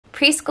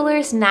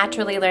Preschoolers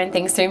naturally learn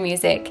things through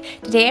music.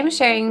 Today I'm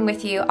sharing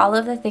with you all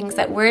of the things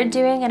that we're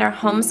doing in our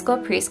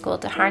homeschool preschool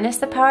to harness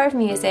the power of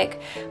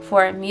music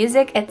for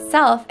music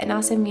itself and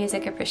also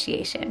music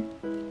appreciation.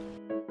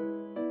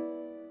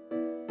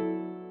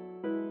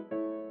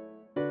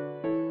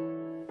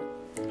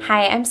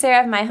 Hi, I'm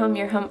Sarah of My Home,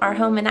 Your Home, Our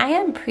Home, and I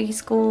am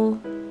preschool.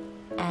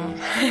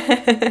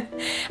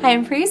 I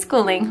am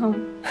preschooling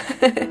home.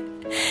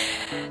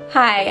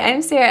 Hi,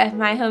 I'm Sarah of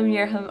My Home,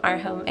 Your Home, Our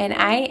Home, and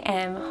I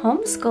am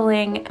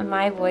homeschooling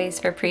my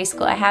boys for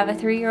preschool. I have a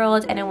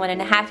 3-year-old and a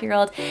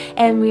 1.5-year-old,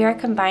 and we are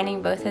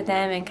combining both of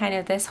them in kind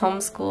of this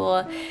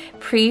homeschool,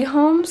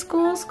 preschool,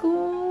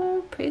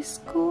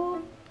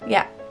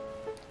 yeah.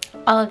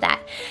 All of that.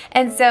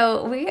 And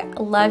so we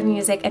love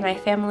music in my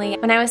family.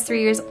 When I was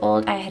 3 years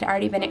old, I had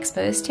already been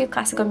exposed to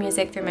classical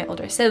music through my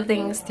older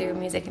siblings, through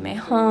music in my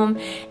home,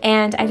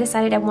 and I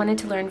decided I wanted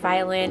to learn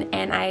violin,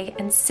 and I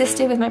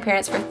insisted with my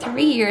parents for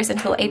 3 years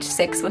until age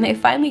 6 when they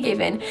finally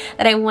gave in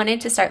that I wanted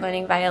to start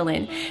learning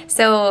violin.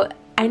 So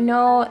I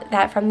know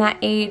that from that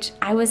age,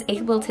 I was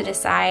able to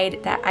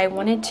decide that I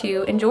wanted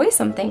to enjoy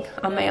something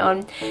on my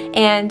own,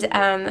 and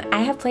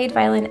I have played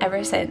violin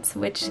ever since,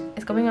 which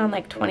is going on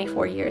like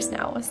 24 years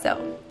now,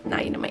 so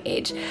not you know my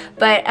age,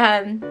 but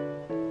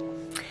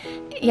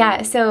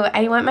yeah, so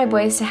I want my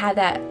boys to have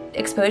that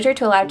exposure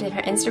to a lot of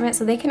different instruments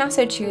so they can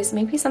also choose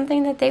maybe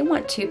something that they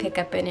want to pick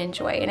up and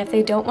enjoy. And if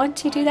they don't want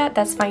to do that,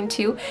 that's fine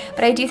too.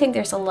 But I do think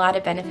there's a lot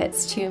of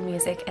benefits to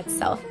music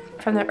itself.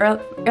 From the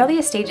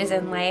earliest stages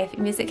in life,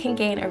 music can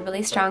gain a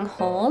really strong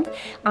hold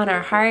on our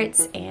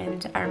hearts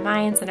and our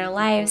minds and our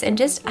lives and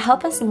just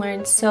help us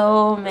learn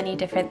so many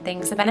different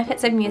things. The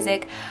benefits of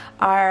music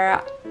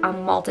are a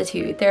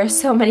multitude. There are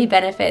so many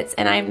benefits,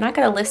 and I'm not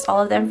going to list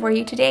all of them for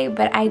you today,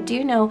 but I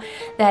do know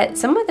that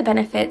some of the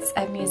benefits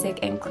of music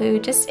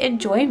include just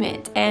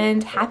enjoyment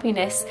and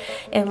happiness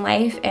in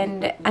life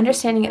and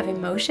understanding of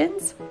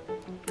emotions,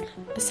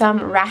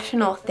 some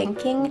rational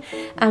thinking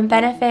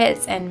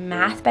benefits and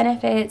math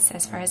benefits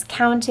as far as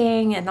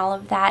counting and all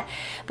of that,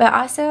 but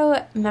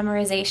also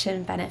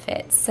memorization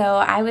benefits. So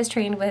I was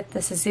trained with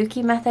the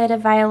Suzuki method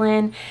of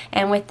violin,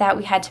 and with that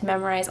we had to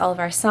memorize all of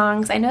our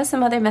songs. I know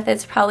some other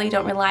methods probably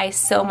don't rely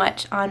so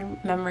much on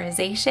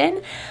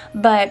memorization,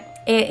 but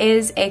it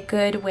is a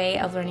good way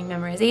of learning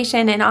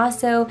memorization and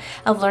also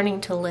of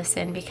learning to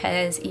listen,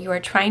 because you are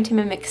trying to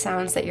mimic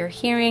sounds that you're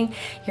hearing,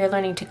 you're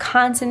learning to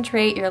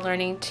concentrate, you're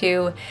learning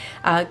to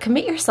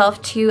commit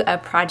yourself to a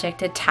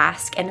project, a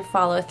task, and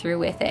follow through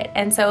with it.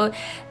 And so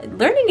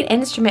learning an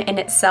instrument in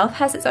itself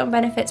has its own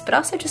benefits, but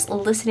also just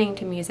listening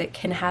to music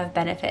can have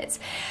benefits.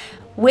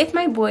 With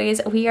my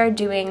boys, we are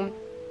doing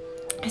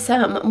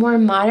some more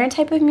modern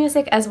type of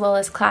music as well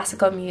as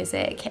classical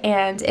music.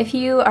 And if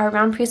you are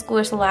around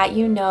preschoolers a lot,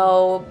 you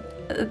know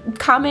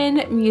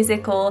common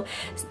musical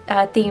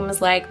themes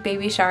like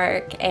Baby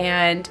Shark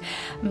and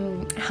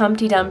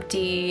Humpty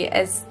Dumpty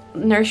as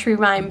nursery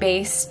rhyme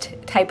based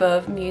type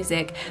of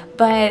music,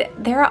 but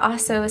there are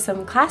also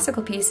some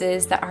classical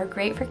pieces that are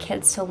great for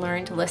kids to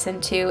learn to listen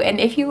to. And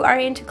if you are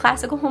into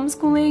classical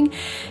homeschooling,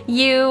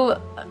 you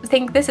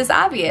think this is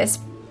obvious.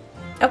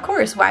 Of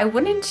course, why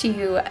wouldn't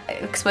you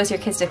expose your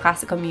kids to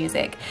classical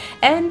music?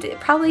 And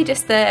probably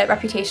just the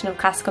reputation of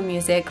classical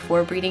music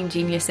for breeding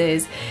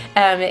geniuses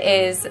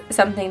is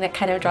something that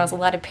kind of draws a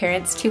lot of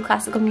parents to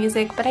classical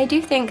music. But I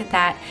do think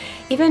that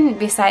even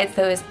besides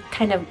those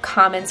kind of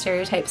common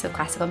stereotypes of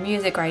classical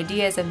music or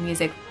ideas of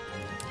music,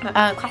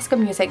 classical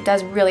music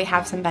does really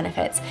have some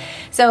benefits.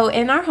 So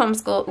in our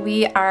homeschool,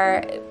 we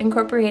are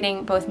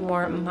incorporating both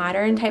more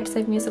modern types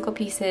of musical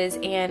pieces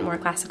and more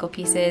classical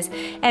pieces,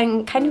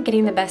 and kind of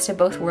getting the best of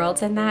both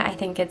worlds in that. I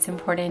think it's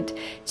important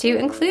to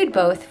include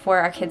both for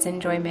our kids'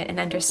 enjoyment and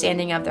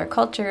understanding of their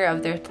culture,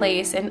 of their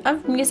place, and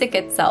of music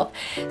itself.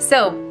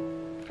 So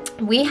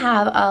we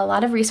have a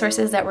lot of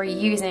resources that we're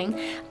using.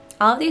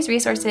 All of these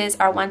resources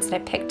are ones that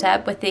I picked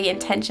up with the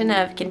intention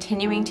of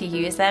continuing to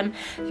use them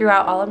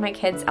throughout all of my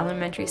kids'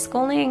 elementary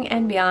schooling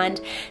and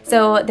beyond.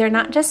 So they're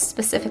not just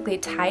specifically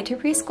tied to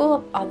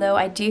preschool, although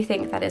I do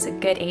think that is a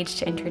good age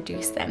to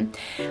introduce them.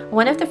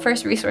 One of the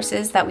first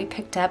resources that we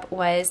picked up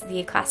was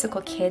the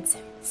Classical Kids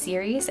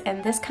series,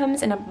 and this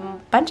comes in a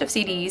bunch of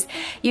CDs.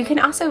 You can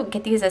also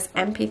get these as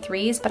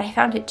MP3s, but I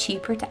found it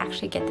cheaper to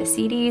actually get the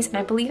CDs, and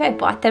I believe I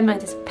bought them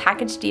at this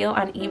package deal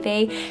on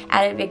eBay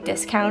at a big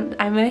discount.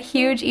 I'm a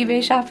huge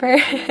eBay shopper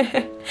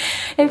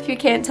if you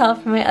can't tell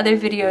from my other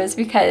videos,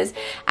 because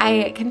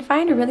I can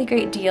find really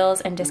great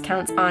deals and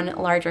discounts on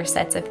larger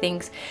sets of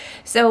things.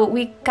 So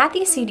we got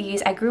these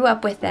CDs, I grew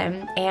up with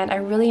them, and I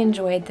really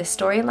enjoyed the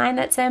storyline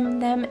that's in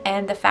them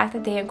and the fact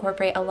that they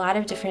incorporate a lot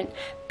of different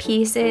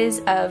pieces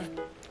of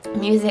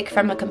music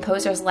from a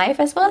composer's life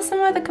as well as some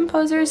of the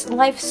composer's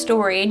life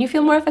story, and you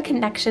feel more of a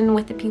connection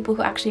with the people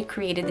who actually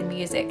created the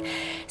music.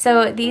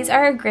 So these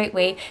are a great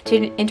way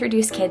to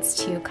introduce kids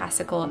to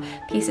classical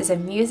pieces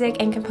of music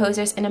and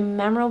composers in a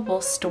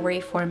memorable story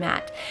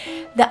format.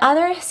 The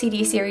other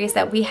CD series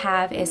that we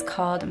have is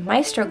called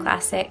Maestro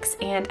Classics,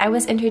 and I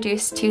was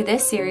introduced to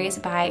this series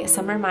by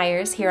Summer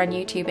Myers here on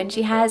YouTube, and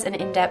she has an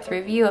in-depth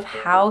review of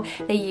how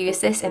they use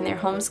this in their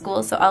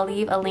homeschool, so I'll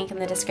leave a link in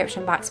the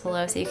description box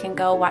below so you can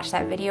go watch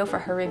that video for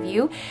her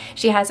review.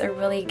 She has a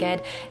really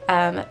good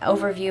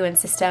overview and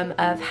system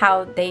of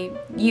how they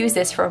use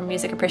this for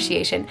music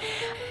appreciation.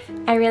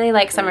 I really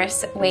like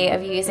Summer's way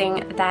of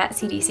using that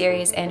CD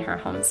series in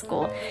her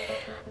homeschool.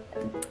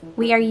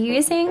 We are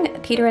using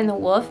Peter and the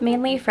Wolf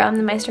mainly from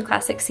the Maestro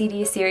Classics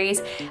CD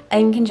series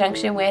in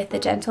conjunction with the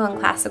Gentle and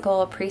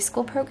Classical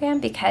Preschool program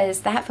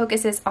because that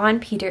focuses on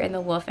Peter and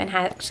the Wolf and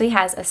actually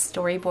has a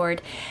storyboard.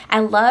 I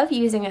love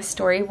using a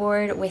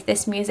storyboard with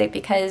this music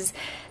because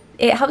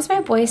it helps my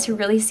boys to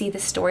really see the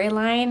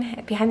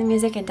storyline behind the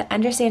music and to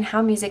understand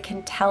how music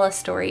can tell a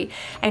story.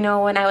 I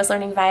know when I was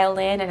learning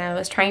violin and I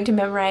was trying to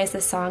memorize the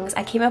songs,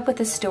 I came up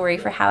with a story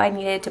for how I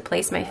needed to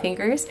place my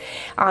fingers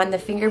on the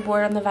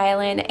fingerboard on the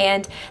violin,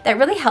 and that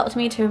really helped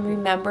me to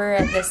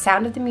remember the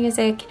sound of the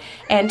music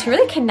and to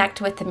really connect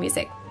with the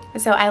music.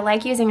 So I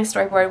like using a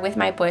storyboard with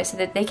my boys so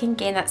that they can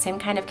gain that same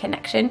kind of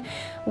connection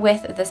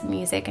with the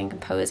music and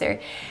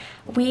composer.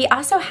 We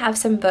also have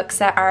some books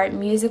that are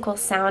musical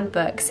sound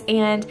books,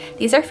 and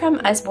these are from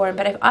Usborne,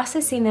 but I've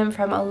also seen them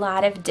from a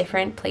lot of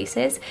different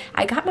places.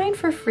 I got mine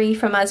for free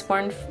from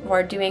Usborne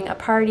for doing a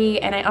party,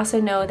 and I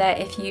also know that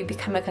if you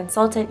become a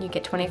consultant, you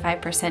get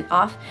 25%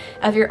 off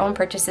of your own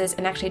purchases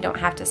and actually don't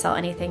have to sell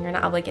anything. You're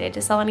not obligated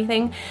to sell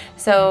anything.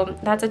 So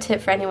that's a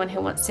tip for anyone who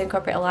wants to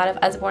incorporate a lot of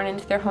Usborne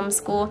into their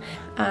homeschool.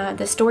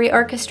 The Story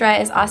Orchestra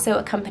is also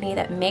a company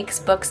that makes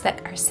books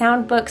that are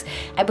sound books.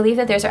 I believe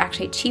that theirs are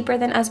actually cheaper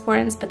than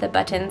Usborne's, but the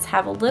buttons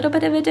have a little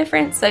bit of a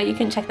difference, so you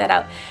can check that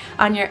out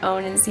on your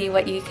own and see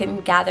what you can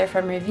gather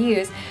from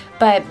reviews.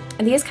 But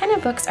these kind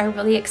of books are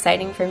really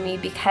exciting for me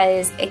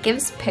because it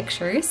gives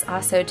pictures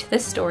also to the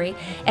story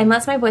and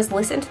lets my boys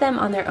listen to them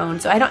on their own.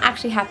 So I don't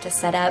actually have to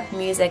set up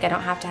music, I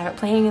don't have to have it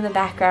playing in the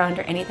background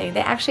or anything.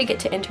 They actually get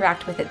to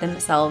interact with it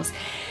themselves.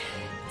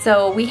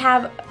 So we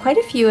have quite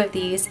a few of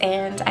these,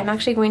 and I'm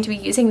actually going to be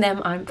using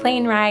them on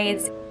plane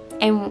rides.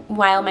 And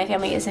while my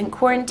family is in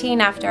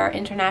quarantine after our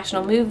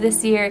international move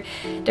this year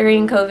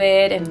during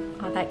COVID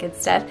and all that good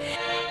stuff.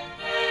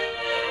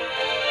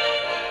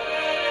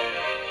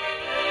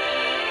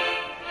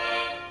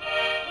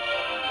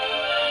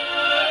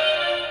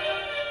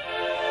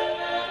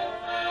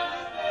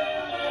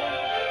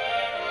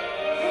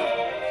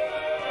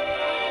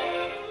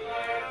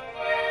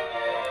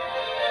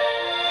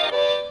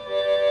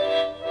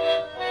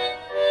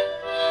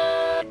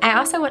 I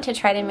also want to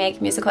try to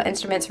make musical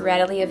instruments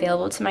readily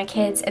available to my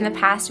kids. In the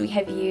past, we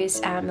have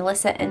used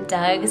Melissa and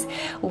Doug's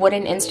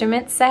wooden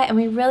instrument set, and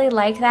we really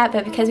like that,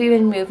 but because we've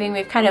been moving,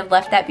 we've kind of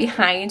left that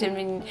behind and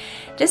been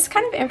just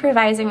kind of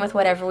improvising with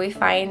whatever we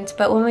find.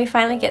 But when we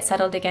finally get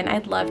settled again,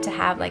 I'd love to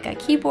have like a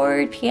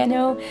keyboard,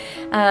 piano,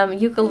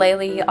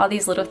 ukulele, all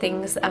these little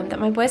things that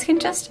my boys can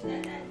just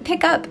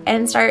pick up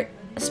and start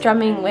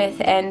strumming with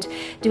and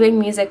doing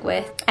music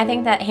with. I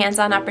think that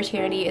hands-on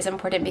opportunity is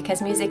important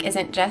because music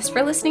isn't just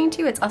for listening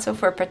to, it's also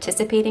for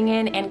participating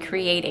in and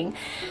creating.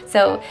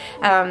 So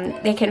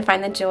they can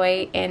find the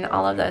joy in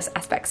all of those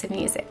aspects of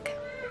music.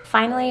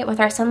 Finally, with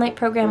our Sonlight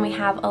program, we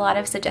have a lot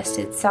of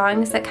suggested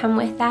songs that come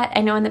with that. I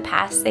know in the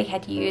past they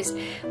had used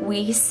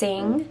We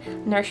Sing,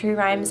 nursery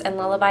rhymes and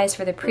lullabies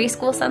for the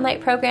preschool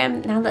Sonlight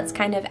program. Now that's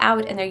kind of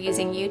out and they're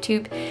using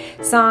YouTube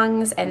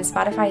songs and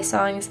Spotify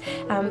songs,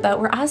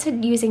 but we're also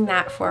using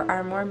that for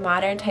our more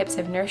modern types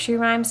of nursery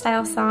rhyme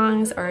style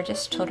songs or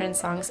just children's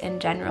songs in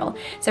general.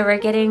 So we're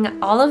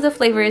getting all of the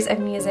flavors of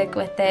music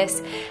with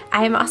this.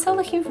 I am also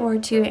looking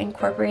forward to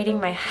incorporating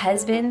my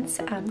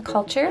husband's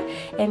culture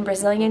in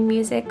Brazilian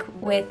music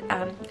with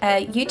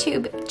a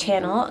YouTube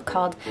channel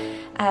called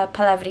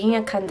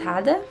Palavrinha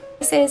Cantada.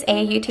 This is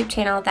a YouTube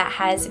channel that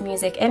has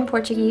music in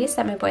Portuguese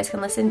that my boys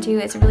can listen to.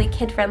 It's really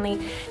kid-friendly,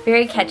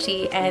 very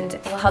catchy, and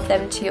will help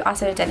them to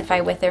also identify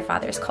with their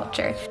father's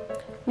culture.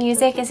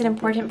 Music is an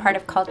important part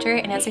of culture,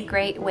 and it's a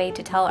great way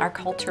to tell our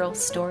cultural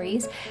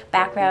stories,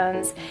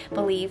 backgrounds,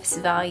 beliefs,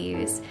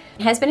 values.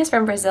 My husband is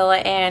from Brazil,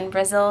 and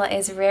Brazil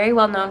is very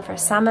well known for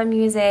samba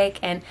music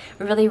and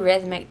really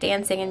rhythmic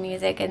dancing and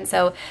music, and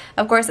so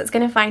of course it's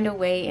going to find a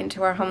way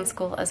into our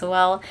homeschool as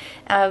well,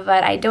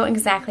 but I don't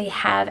exactly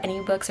have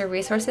any books or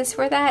resources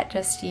for that,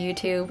 just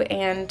YouTube,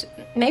 and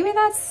maybe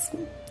that's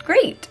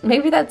great.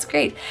 Maybe that's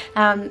great.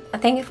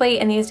 Thankfully,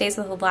 in these days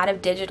with a lot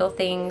of digital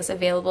things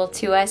available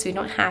to us, we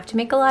don't have to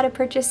make a lot of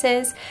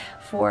purchases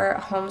for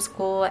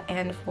homeschool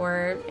and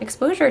for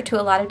exposure to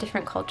a lot of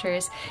different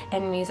cultures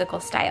and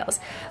musical styles.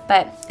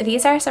 But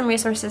these are some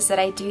resources that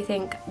I do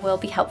think will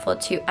be helpful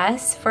to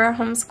us for our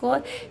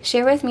homeschool.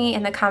 Share with me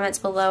in the comments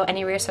below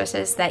any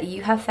resources that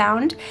you have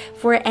found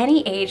for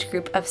any age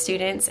group of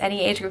students,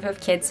 any age group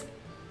of kids.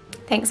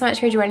 Thanks so much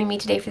for joining me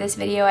today for this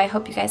video. I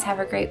hope you guys have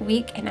a great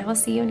week, and I will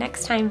see you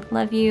next time.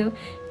 Love you.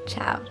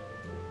 Ciao.